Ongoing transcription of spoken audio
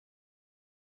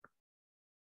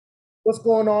What's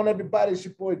going on, everybody? It's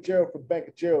your boy Gerald from Bank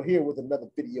of Gerald here with another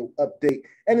video update.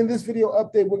 And in this video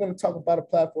update, we're going to talk about a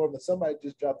platform that somebody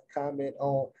just dropped a comment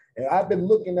on, and I've been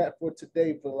looking at for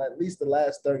today for at least the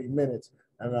last 30 minutes.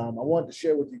 And I wanted to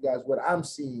share with you guys what I'm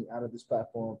seeing out of this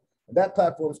platform. And that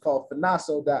platform is called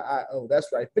Finasso.io. That's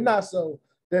right, Finasso.io.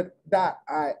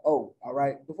 All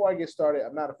right. Before I get started,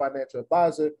 I'm not a financial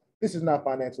advisor. This is not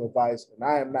financial advice, and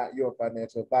I am not your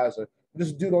financial advisor. I'm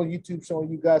just a dude on YouTube showing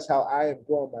you guys how I am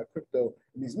growing my crypto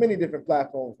in these many different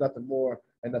platforms, nothing more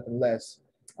and nothing less.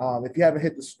 If you haven't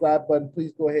hit the subscribe button,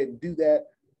 please go ahead and do that.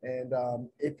 And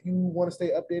if you want to stay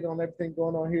updated on everything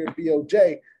going on here at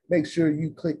BOJ, make sure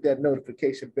you click that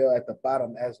notification bell at the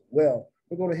bottom as well.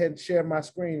 We're going to go ahead and share my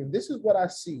screen. This is what I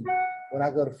see when I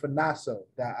go to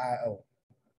Finasso.io.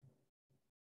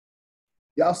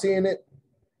 Y'all seeing it?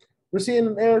 We're seeing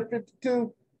an error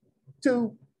 52,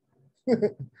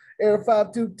 error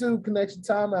 522, connection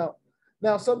timeout.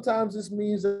 Now, sometimes this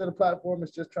means that the platform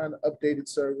is just trying to update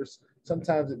its service.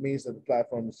 Sometimes it means that the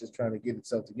platform is just trying to get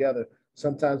itself together.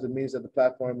 Sometimes it means that the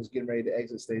platform is getting ready to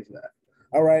exit stage left.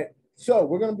 All right, so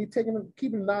we're going to be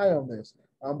keeping an eye on this.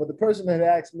 But the person that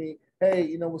asked me, hey,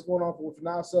 you know, what's going on with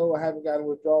Finasso? I haven't gotten a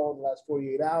withdrawal in the last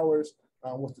 48 hours.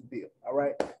 What's the deal? All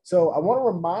right. So I want to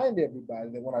remind everybody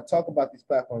that when I talk about these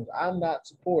platforms, I'm not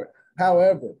support.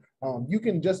 However, you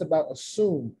can just about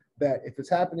assume that if it's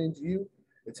happening to you,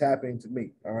 it's happening to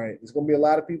me. All right. There's going to be a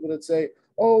lot of people that say,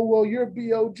 oh, well, you're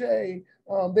BOJ.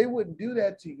 They wouldn't do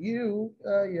that to you.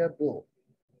 Yeah, bull.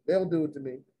 They'll do it to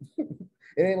me.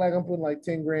 It ain't like I'm putting like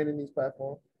 10 grand in these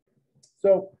platforms.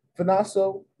 So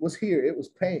Finasso was here. It was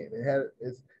paying.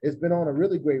 It's been on a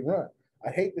really great run. I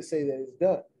hate to say that it's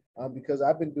done. Because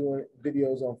I've been doing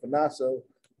videos on Finasso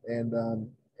and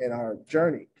our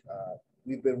journey.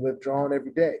 We've been withdrawn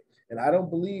every day. And I don't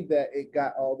believe that it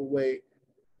got all the way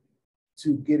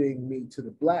to getting me to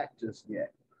the black just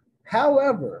yet.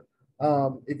 However,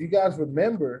 if you guys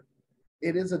remember,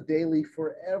 it is a daily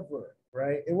forever,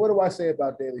 right? And what do I say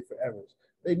about daily forevers?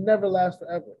 They never last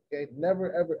forever, okay?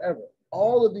 Never, ever, ever.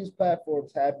 All of these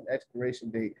platforms have an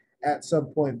expiration date. At some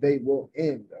point, they will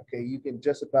end, okay? You can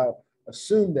just about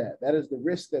assume that. That is the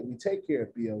risk that we take here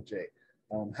at BOJ.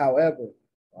 However,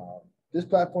 this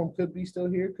platform could be still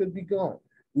here, could be gone.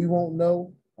 We won't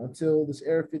know until this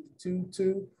error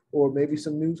 52 or maybe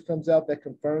some news comes out that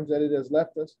confirms that it has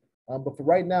left us. But for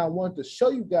right now, I wanted to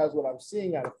show you guys what I'm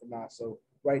seeing out of Finasso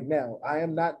right now. I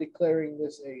am not declaring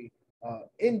this a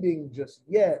ending just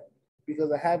yet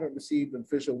because I haven't received an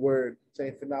official word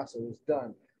saying Finasso is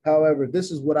done. However,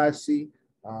 this is what I see.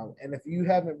 And if you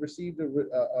haven't received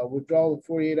a withdrawal in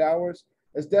 48 hours,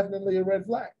 it's definitely a red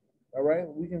flag. All right,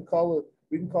 we can call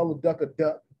a duck a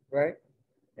duck, right?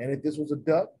 And if this was a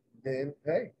duck, then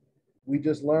hey, we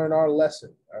just learned our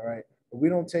lesson. All right, but we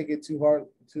don't take it too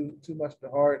much to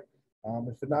heart.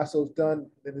 If Finanso's done,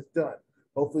 then it's done.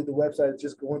 Hopefully, the website is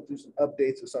just going through some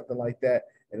updates or something like that,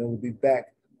 and it will be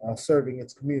back serving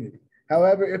its community.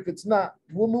 However, if it's not,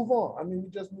 we'll move on. I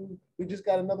mean, we just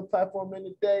got another platform in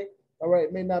today. All right,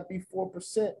 it may not be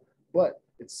 4%, but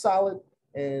it's solid,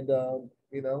 and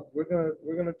you know, we're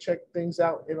gonna check things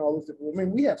out in all those different. I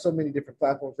mean, we have so many different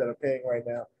platforms that are paying right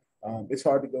now. It's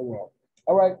hard to go wrong.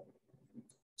 All right.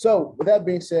 So with that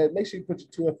being said, make sure you put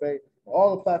your 2FA on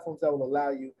all the platforms that will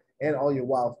allow you and all your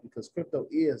wallets, because crypto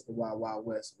is the wild, wild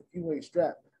west. If you ain't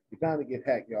strapped, you're bound to get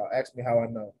hacked, y'all. Ask me how I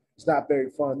know. It's not very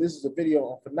fun. This is a video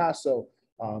on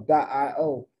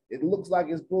Finasso.io. It looks like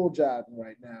it's bull jiving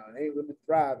right now. It ain't really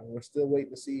thriving. We're still waiting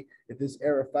to see if this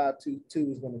error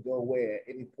 522 is going to go away at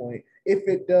any point. If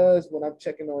it does, when I'm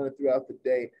checking on it throughout the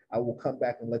day, I will come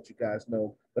back and let you guys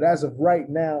know. But as of right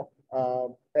now,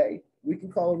 hey, we can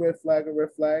call a red flag,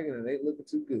 and it ain't looking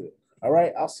too good. All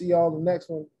right, I'll see y'all in the next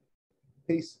one.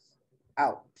 Peace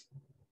out.